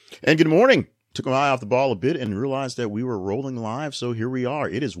And good morning. Took my eye off the ball a bit and realized that we were rolling live. So here we are.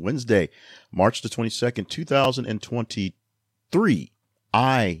 It is Wednesday, March the 22nd, 2023.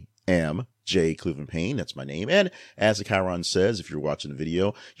 I am Jay Cleveland Payne. That's my name. And as the Chiron says, if you're watching the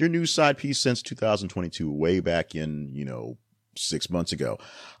video, your news side piece since 2022, way back in, 6 months ago.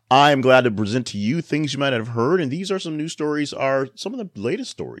 I'm glad to present to you things you might have heard. And these are some news stories, are some of the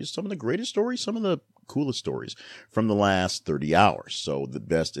latest stories, some of the greatest stories, some of the coolest stories from the last 30 hours. So the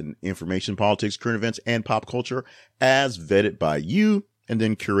best in information, politics, current events, and pop culture as vetted by you and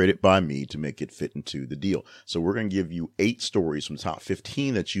then curated by me to make it fit into the deal. So we're going to give you 8 stories from the top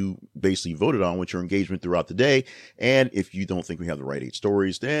 15 that you basically voted on with your engagement throughout the day. And if you don't think we have the right 8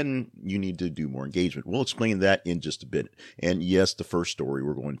 stories, then you need to do more engagement. We'll explain that in just a bit. And yes, the first story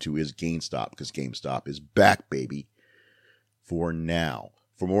we're going to is GameStop, because GameStop is back, baby, for now.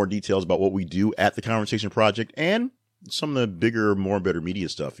 For more details about what we do at the Conversation Project and some of the bigger, more better media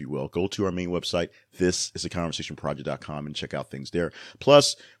stuff, if you will, go to our main website. This is theconversationproject.com and check out things there.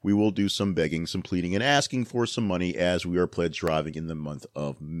 Plus, we will do some begging, some pleading, and asking for some money as we are pledge driving in the month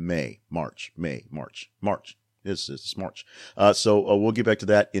of March. It's March. So we'll get back to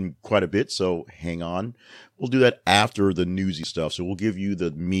that in quite a bit. So hang on. We'll do that after the newsy stuff. So we'll give you the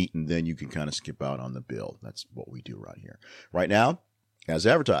meat and then you can kind of skip out on the bill. That's what we do around here. Right now, as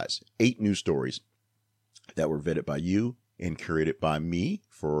advertised, 8 news stories that were vetted by you and curated by me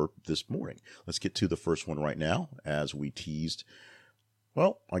for this morning. Let's get to the first one right now, as we teased.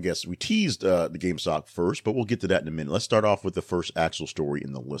 Well, I guess we teased the GameStop first, but we'll get to that in a minute. Let's start off with the first actual story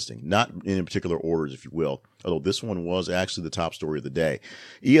in the listing. Not in particular orders, if you will, although this one was actually the top story of the day.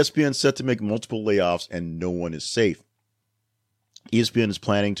 ESPN set to make multiple layoffs and no one is safe. ESPN is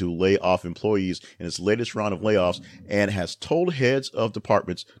planning to lay off employees in its latest round of layoffs and has told heads of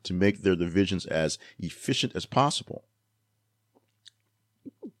departments to make their divisions as efficient as possible.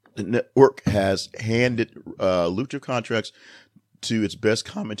 The network has handed lucrative contracts to its best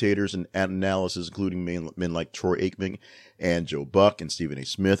commentators and analysts, including men like Troy Aikman and Joe Buck and Stephen A.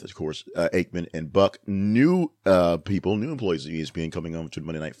 Smith. Of course, Aikman and Buck, new employees of ESPN coming on to the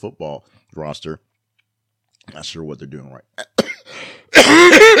Monday Night Football roster. Not sure what they're doing right.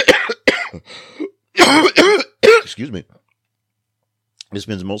 Excuse me.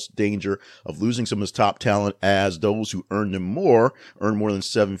 ESPN's most danger of losing some of its top talent, as those who earn more than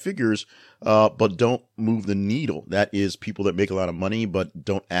 7 figures, but don't move the needle. That is, people that make a lot of money but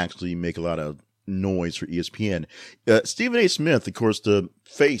don't actually make a lot of noise for ESPN. Stephen A. Smith, of course, the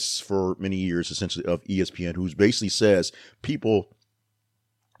face for many years essentially of ESPN, who basically says people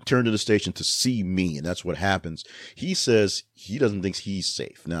turn to the station to see me, and that's what happens. He says he doesn't think he's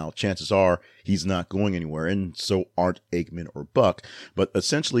safe. Now, chances are he's not going anywhere, and so aren't Aikman or Buck. But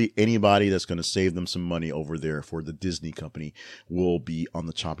essentially, anybody that's going to save them some money over there for the Disney company will be on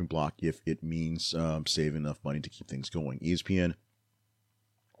the chopping block if it means saving enough money to keep things going. ESPN,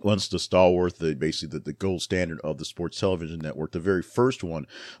 once the stalwart, the gold standard of the sports television network, the very first one,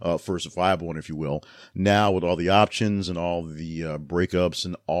 first viable one, if you will. Now with all the options and all the breakups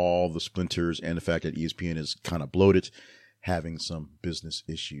and all the splinters and the fact that ESPN is kind of bloated, having some business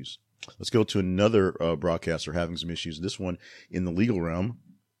issues. Let's go to another broadcaster having some issues. This one in the legal realm.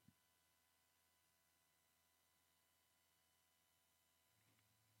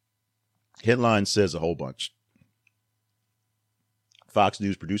 Headline says a whole bunch. Fox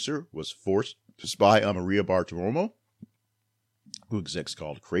News producer was forced to spy on Maria Bartiromo, who execs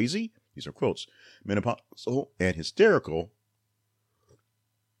called crazy. These are quotes. Menopausal and hysterical.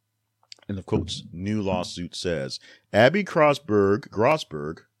 And of quotes, new lawsuit says Abby Grossberg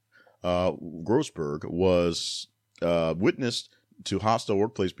was witnessed to hostile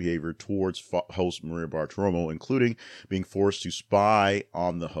workplace behavior towards host Maria Bartiromo, including being forced to spy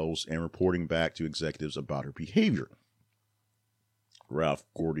on the host and reporting back to executives about her behavior. Ralph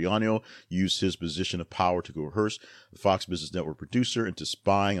Guardiano used his position of power to coerce the Fox Business Network producer into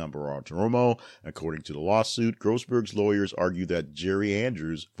spying on Bartiromo. According to the lawsuit, Grossberg's lawyers argue that Jerry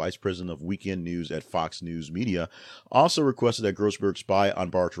Andrews, vice president of weekend news at Fox News Media, also requested that Grossberg spy on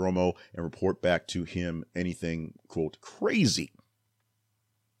Bartiromo and report back to him anything, quote, crazy.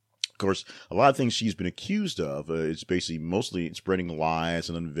 Of course, a lot of things she's been accused of. It's basically mostly spreading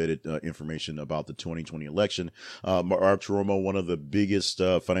lies and unvetted information about the 2020 election. Bartiromo, one of the biggest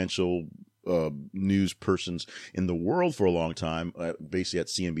financial news persons in the world for a long time, basically at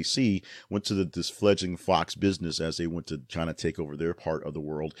CNBC, went to this fledgling Fox business as they went to kind of take over their part of the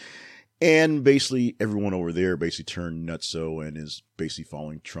world. And basically everyone over there basically turned nutso and is basically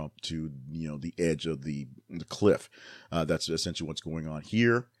following Trump to, the edge of the cliff. That's essentially what's going on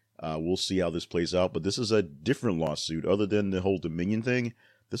here. We'll see how this plays out, but this is a different lawsuit. Other than the whole Dominion thing,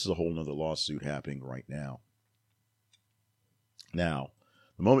 This is a whole nother lawsuit happening right now. Now,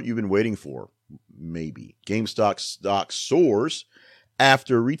 the moment you've been waiting for, maybe. GameStop stock soars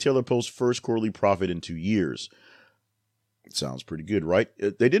after retailer posts first quarterly profit in 2 years. It sounds pretty good, right?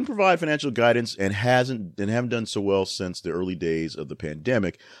 They didn't provide financial guidance and haven't done so well since the early days of the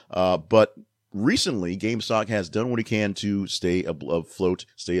pandemic. But recently, GameStop has done what it can to stay afloat,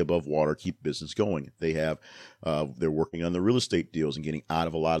 stay above water, keep business going. They're working on the real estate deals and getting out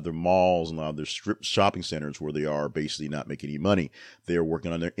of a lot of their malls and a lot of their strip shopping centers where they are basically not making any money. They're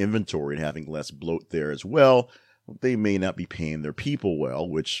working on their inventory and having less bloat there as well. They may not be paying their people well,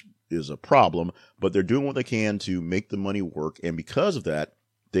 which is a problem, but they're doing what they can to make the money work. And because of that,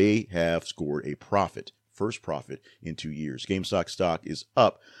 they have scored a profit. First profit in 2 years. GameStop stock is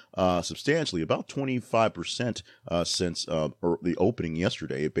up substantially, about 25% since the opening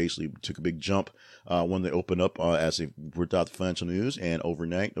yesterday. It basically took a big jump when they opened up as they put out the financial news, and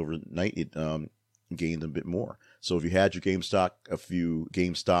overnight it gained a bit more. So if you had your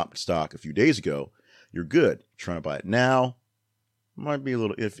GameStop stock a few days ago, you're good. Trying to buy it now might be a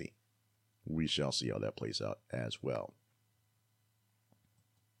little iffy. We shall see how that plays out as well.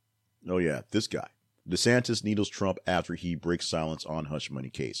 Oh yeah, this guy. DeSantis needles Trump after he breaks silence on hush money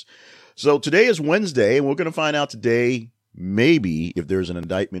case. So today is Wednesday, and we're going to find out today maybe if there's an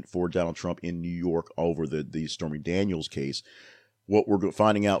indictment for Donald Trump in New York over the Stormy Daniels case. What we're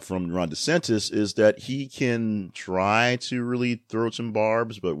finding out from Ron DeSantis is that he can try to really throw some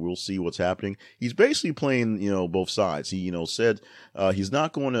barbs, but we'll see what's happening. He's basically playing, both sides. He, said he's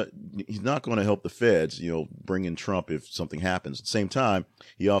not going to help the feds, bring in Trump if something happens. At the same time,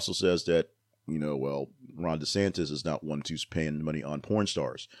 he also says that, Ron DeSantis is not one to spend money on porn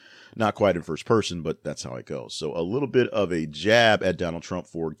stars. Not quite in first person, but that's how it goes. So a little bit of a jab at Donald Trump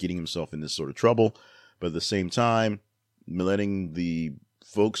for getting himself in this sort of trouble, but at the same time, letting the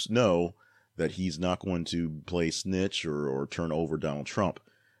folks know that he's not going to play snitch or turn over Donald Trump,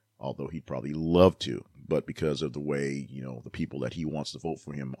 although he'd probably love to. But because of the way, the people that he wants to vote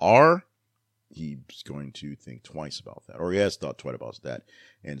for him are, he's going to think twice about that. Or he has thought twice about that,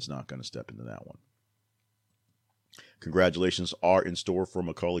 and is not going to step into that one. Congratulations are in store for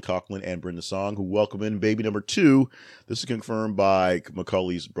Macaulay Culkin and Brenda Song, who welcome in baby number 2. This is confirmed by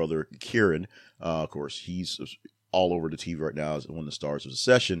Macaulay's brother, Kieran. Of course, he's all over the TV right now as one of the stars of the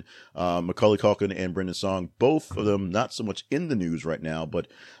session. Macaulay Culkin and Brendan Song, both of them not so much in the news right now, but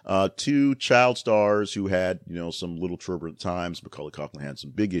 2 child stars who had, some little turbulent times. Macaulay Culkin had some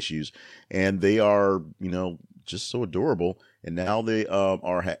big issues, and they are, just so adorable. And now they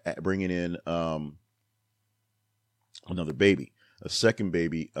are bringing in another baby, a second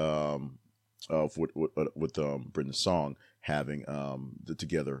baby with Brendan Song having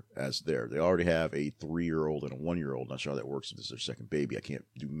together as there. They already have a 3-year-old and a 1-year-old. Not sure how that works if this is their second baby. I can't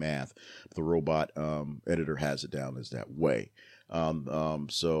do math. The robot editor has it down as that way.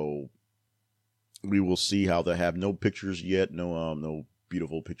 So we will see how they have no pictures yet. No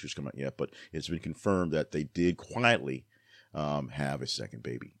beautiful pictures come out yet, but it's been confirmed that they did quietly have a second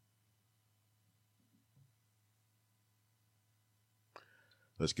baby.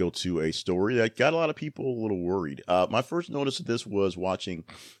 Let's go to a story that got a lot of people a little worried. My first notice of this was watching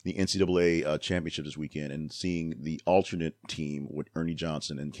the NCAA championship this weekend and seeing the alternate team with Ernie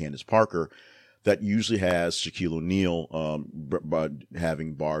Johnson and Candace Parker that usually has Shaquille O'Neal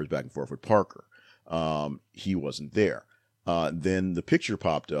having bars back and forth with Parker. He wasn't there. Then the picture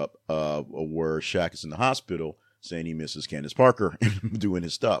popped up where Shaq is in the hospital saying he misses Candace Parker and doing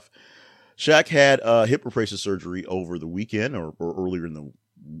his stuff. Shaq had hip replacement surgery over the weekend or earlier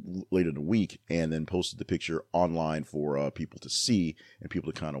later in the week, and then posted the picture online for people to see and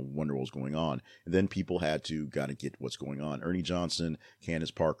people to kind of wonder what was going on. And then people had to kind of get what's going on. Ernie Johnson,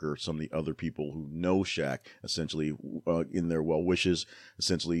 Candace Parker, some of the other people who know Shaq, essentially in their well wishes,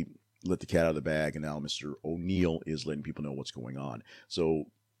 essentially let the cat out of the bag, and now Mr. O'Neal is letting people know what's going on. So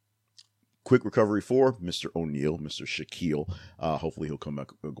quick recovery for Mr. O'Neal, Mr. Shaquille. Hopefully he'll come back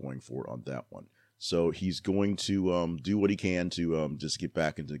going forward on that one. So he's going to do what he can to just get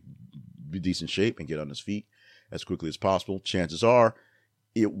back into decent shape and get on his feet as quickly as possible. Chances are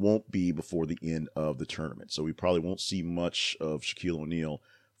it won't be before the end of the tournament. So we probably won't see much of Shaquille O'Neal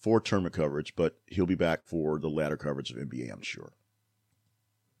for tournament coverage, but he'll be back for the latter coverage of NBA, I'm sure.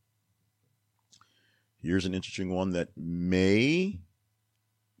 Here's an interesting one that may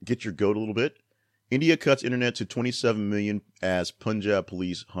get your goat a little bit. India cuts internet to 27 million as Punjab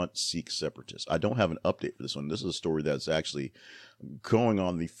police hunt Sikh separatists. I don't have an update for this one. This is a story that's actually going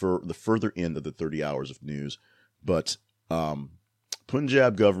on the further end of the 30 hours of news. But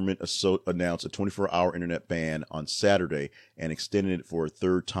Punjab government announced a 24-hour internet ban on Saturday and extended it for a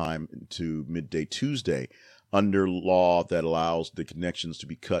third time to midday Tuesday under law that allows the connections to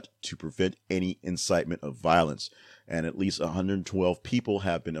be cut to prevent any incitement of violence. And at least 112 people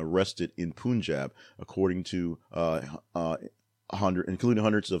have been arrested in Punjab, according to including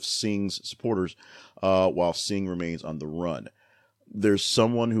hundreds of Singh's supporters, while Singh remains on the run. There's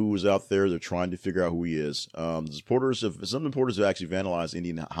someone who was out there. They're trying to figure out who he is. Some supporters have actually vandalized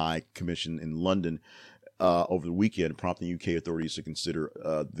Indian High Commission in London over the weekend, prompting UK authorities to consider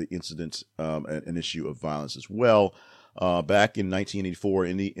the incident an issue of violence as well. Back in 1984,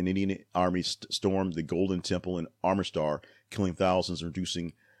 an Indian army stormed the Golden Temple in Amritsar, killing thousands and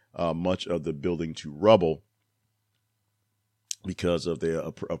reducing much of the building to rubble because of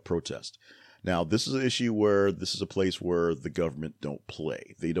the protest. Now, this is an issue where this is a place where the government don't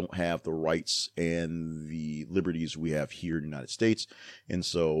play. They don't have the rights and the liberties we have here in the United States. And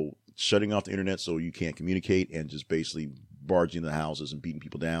so shutting off the internet so you can't communicate and just basically barging into the houses and beating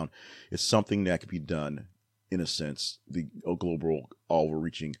people down is something that could be done, in a sense, the global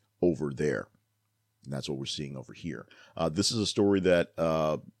overreaching over there. And that's what we're seeing over here. This is a story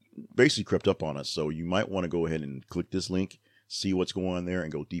that basically crept up on us. So you might want to go ahead and click this link, see what's going on there,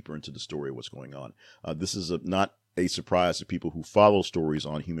 and go deeper into the story of what's going on. This is not a surprise to people who follow stories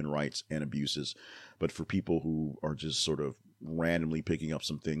on human rights and abuses, but for people who are just sort of randomly picking up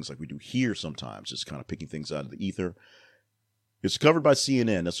some things like we do here sometimes, just kind of picking things out of the ether. It's covered by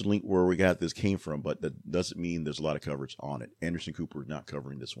CNN. That's the link where we got this came from, but that doesn't mean there's a lot of coverage on it. Anderson Cooper is not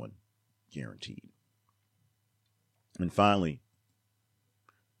covering this one, guaranteed. And finally,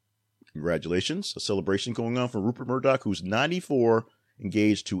 congratulations, a celebration going on for Rupert Murdoch, who's 94,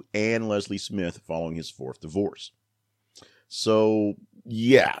 engaged to Anne Leslie Smith following his fourth divorce. So,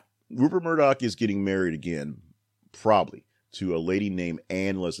 yeah, Rupert Murdoch is getting married again, probably, to a lady named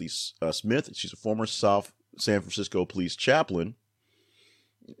Anne Leslie Smith. She's a former South San Francisco police chaplain.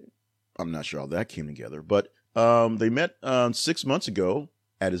 I'm not sure how that came together, but they met 6 months ago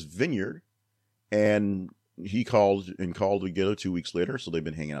at his vineyard, and he called together 2 weeks later, so they've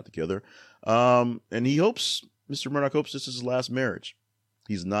been hanging out together. And Mr. Murdoch hopes this is his last marriage.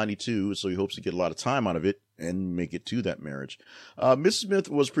 He's 92, so he hopes to get a lot of time out of it and make it to that marriage. Miss Smith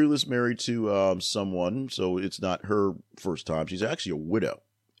was previously married to someone, so it's not her first time. She's actually a widow,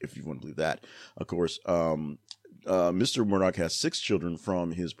 if you want to believe that. Of course, Mr. Murdoch has 6 children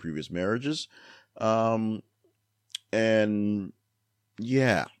from his previous marriages. And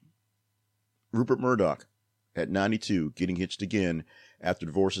yeah, Rupert Murdoch, at 92, getting hitched again after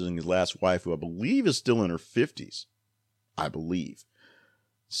divorcing his last wife, who I believe is still in her 50s. I believe.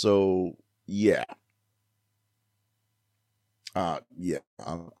 So, yeah. I'm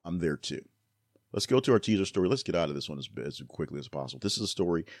there too. Let's go to our teaser story. Let's get out of this one as quickly as possible. This is a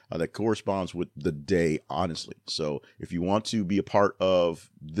story that corresponds with the day, honestly. So if you want to be a part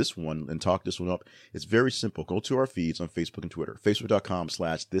of this one and talk this one up, it's very simple. Go to our feeds on Facebook and Twitter.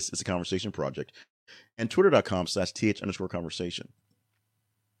 Facebook.com/ThisIsAConversationProject and Twitter.com/th_conversation.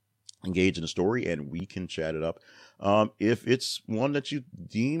 Engage in a story and we can chat it up if it's one that you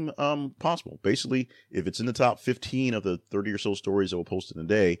deem possible. Basically, if it's in the top 15 of the 30 or so stories that we'll post in a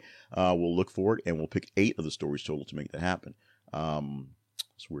day, we'll look for it and we'll pick 8 of the stories total to make that happen.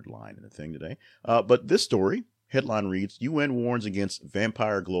 It's a weird line in the thing today. But this story, headline reads, UN warns against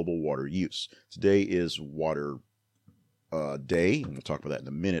vampire global water use. Today is water day, and we'll talk about that in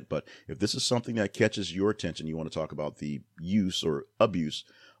a minute. But if this is something that catches your attention, you want to talk about the use or abuse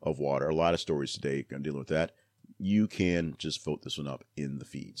of water, a lot of stories today going to deal with that. You can just vote this one up in the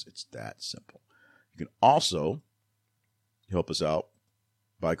feeds. It's that simple. You can also help us out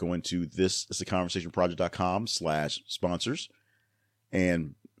by going to ThisIsAConversationProject.com/sponsors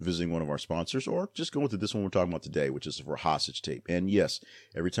and visiting one of our sponsors, or just go into this one we're talking about today, which is for hostage tape. And yes,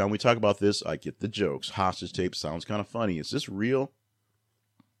 every time we talk about this, I get the jokes. Hostage tape sounds kind of funny. Is this real?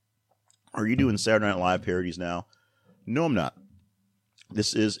 Are you doing Saturday Night Live parodies now? No, I'm not.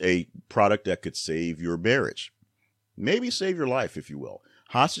 This is a product that could save your marriage. Maybe save your life, if you will.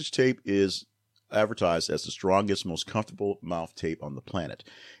 Hostage tape is advertised as the strongest, most comfortable mouth tape on the planet.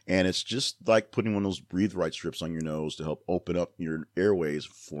 And it's just like putting one of those breathe right strips on your nose to help open up your airways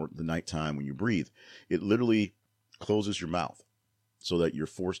for the nighttime when you breathe. It literally closes your mouth so that you're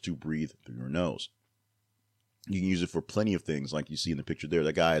forced to breathe through your nose. You can use it for plenty of things, like you see in the picture there.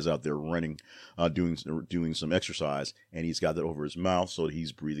 That guy is out there running, doing some exercise, and he's got that over his mouth so that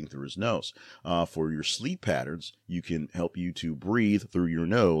he's breathing through his nose. For your sleep patterns, you can help you to breathe through your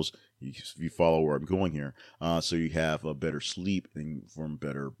nose. If you follow where I'm going here, so you have a better sleep and from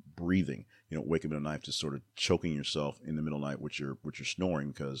better breathing. You don't wake up in the night just sort of choking yourself in the middle of the night with your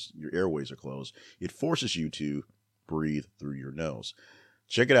snoring because your airways are closed. It forces you to breathe through your nose.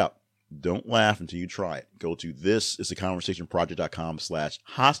 Check it out. Don't laugh until you try it. Go to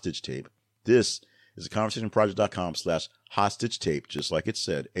thisisaconversationproject.com/hostage tape. This is theconversationproject.com/hostage tape, just like it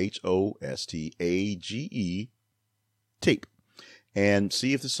said, HOSTAGE tape. And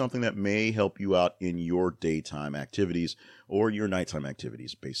see if there's something that may help you out in your daytime activities or your nighttime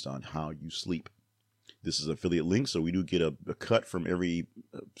activities based on how you sleep. This is an affiliate link, so we do get a cut from every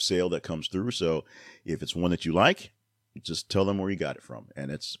sale that comes through. So if it's one that you like, just tell them where you got it from.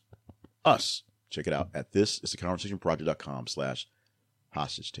 And it's us. Check it out at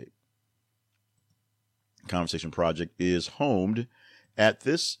thisisaconversationproject.com/hostage tape. Conversation Project is homed at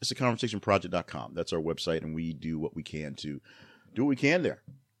thisisaconversationproject.com. That's our website, and we do what we can to do what we can there.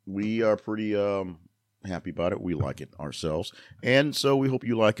 We are pretty happy about it. We like it ourselves, and so we hope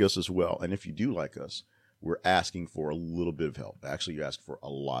you like us as well. And if you do like us, we're asking for a little bit of help. Actually, you ask for a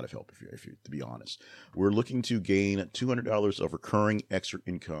lot of help, if you to be honest. We're looking to gain $200 of recurring extra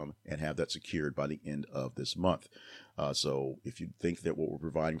income and have that secured by the end of this month. So if you think that what we're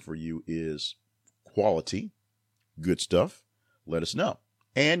providing for you is quality, good stuff, let us know.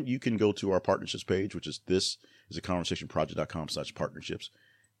 And you can go to our partnerships page, which is thisisaconversationproject.com/partnerships,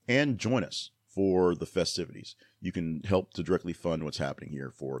 and join us for the festivities. You can help to directly fund what's happening here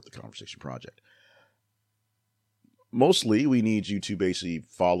for the Conversation Project. Mostly, we need you to basically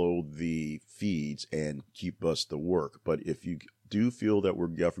follow the feeds and keep us the work. But if you do feel that we're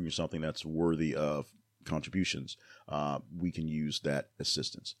offering you something that's worthy of contributions, we can use that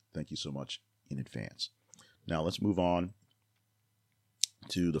assistance. Thank you so much in advance. Now, let's move on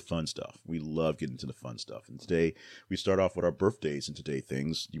to the fun stuff. We love getting to the fun stuff. And today, we start off with our birthdays and today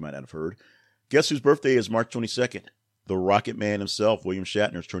things you might not have heard. Guess whose birthday is March 22nd? The Rocket Man himself, William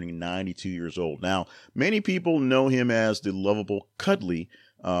Shatner, is turning 92 years old. Now, many people know him as the lovable, cuddly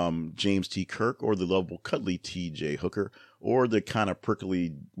James T. Kirk, or the lovable, cuddly T.J. Hooker, or the kind of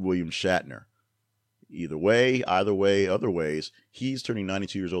prickly William Shatner. Either way, other ways, he's turning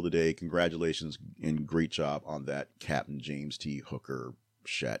 92 years old today. Congratulations and great job on that, Captain James T. Hooker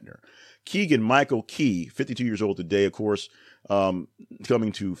Shatner. Keegan Michael Key, 52 years old today, of course,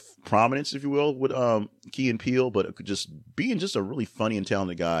 coming to prominence, if you will, with Key and Peele, but just being just a really funny and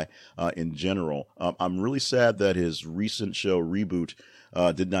talented guy in general. I'm really sad that his recent show, Reboot,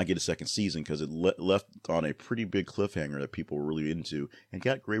 did not get a second season because it left on a pretty big cliffhanger that people were really into and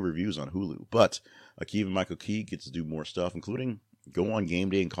got great reviews on Hulu. But Keegan Michael Key gets to do more stuff, including go on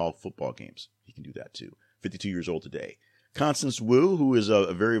game day and call football games. He can do that too. 52 years old today. Constance Wu, who is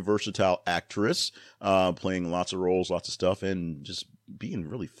a very versatile actress, playing lots of roles, lots of stuff, and just being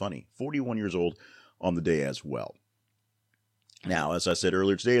really funny. 41 years old on the day as well. Now, as I said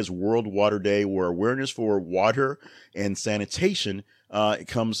earlier, today is World Water Day, where awareness for water and sanitation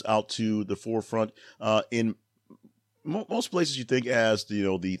comes out to the forefront in most places you think as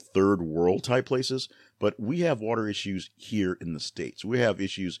the third world type places, but we have water issues here in the States. We have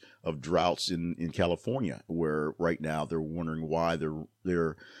issues of droughts in California, where right now they're wondering why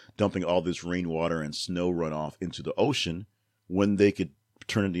they're dumping all this rainwater and snow runoff into the ocean when they could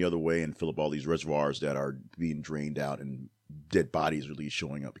turn it the other way and fill up all these reservoirs that are being drained out and dead bodies really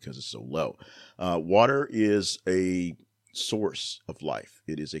showing up because it's so low. Water is a source of life.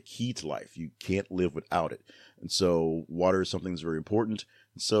 It is a key to life. You can't live without it. And so water is something that's very important.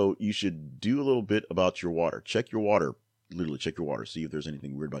 So you should do a little bit about your water. Check your water. Literally check your water. See if there's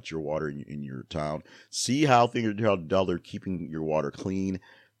anything weird about your water in your town. See how they're keeping your water clean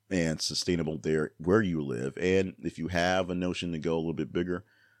and sustainable there where you live. And if you have a notion to go a little bit bigger,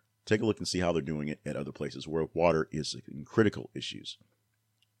 take a look and see how they're doing it at other places where water is in critical issues.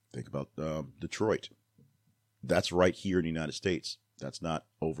 Think about Detroit. That's right here in the United States. That's not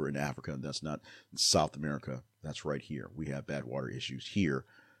over in Africa. That's not in South America. That's right here. We have bad water issues here.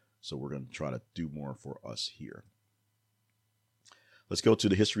 So we're going to try to do more for us here. Let's go to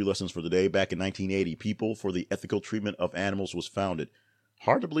the history lessons for the day. Back in 1980, People for the Ethical Treatment of Animals was founded.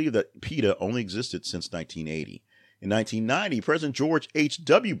 Hard to believe that PETA only existed since 1980. In 1990, President George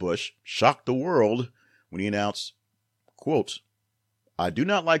H.W. Bush shocked the world when he announced, quote, "I do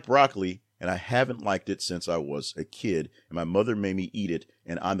not like broccoli, and I haven't liked it since I was a kid, and my mother made me eat it,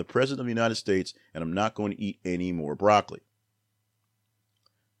 and I'm the President of the United States, and I'm not going to eat any more broccoli."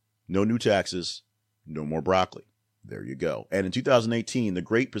 No new taxes, no more broccoli. There you go. And in 2018, the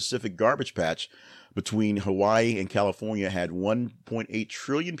Great Pacific Garbage Patch between Hawaii and California had 1.8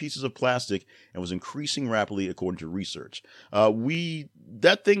 trillion pieces of plastic and was increasing rapidly according to research.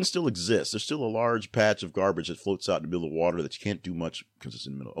 That thing still exists. There's still a large patch of garbage that floats out in the middle of water that you can't do much because it's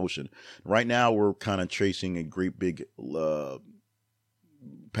in the middle of the ocean. Right now, we're kind of chasing a great big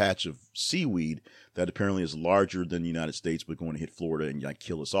patch of seaweed that apparently is larger than the United States, but going to hit Florida and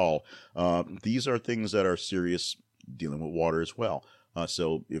kill us all. These are things that are serious, dealing with water as well.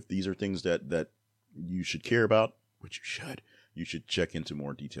 So if these are things that you should care about, which you should check into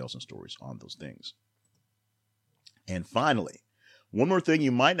more details and stories on those things. And finally, one more thing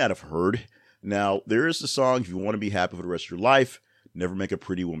you might not have heard. Now, there is the song, if you want to be happy for the rest of your life, never make a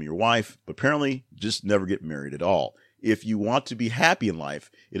pretty woman your wife, but apparently just never get married at all. If you want to be happy in life,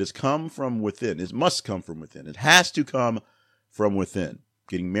 it has come from within. It must come from within. It has to come from within.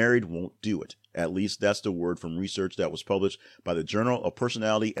 Getting married won't do it. At least that's the word from research that was published by the Journal of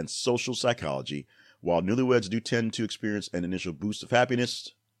Personality and Social Psychology. While newlyweds do tend to experience an initial boost of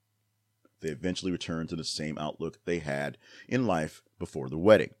happiness, they eventually return to the same outlook they had in life before the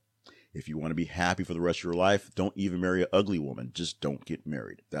wedding. If you want to be happy for the rest of your life, don't even marry an ugly woman. Just don't get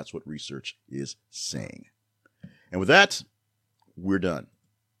married. That's what research is saying. And with that, we're done.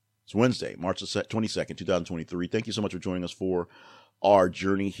 It's Wednesday, March 22nd, 2023. Thank you so much for joining us for our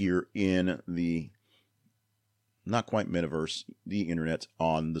journey here in the not quite metaverse, the internet,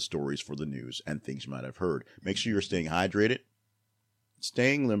 on the stories for the news and things you might have heard. Make sure you're staying hydrated,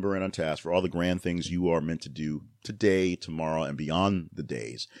 staying limber and on task for all the grand things you are meant to do today, tomorrow, and beyond the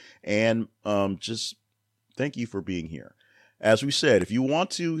days. And just thank you for being here. As we said, if you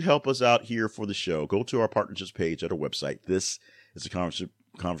want to help us out here for the show, go to our partnerships page at our website. This is the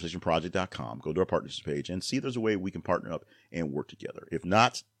conversationproject.com. Go to our partnerships page and see if there's a way we can partner up and work together. If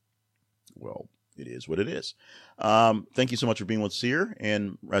not, well, it is what it is. Thank you so much for being with us here.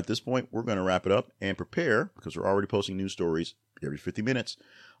 And at this point, we're going to wrap it up and prepare, because we're already posting news stories every 50 minutes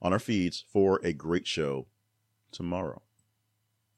on our feeds, for a great show tomorrow.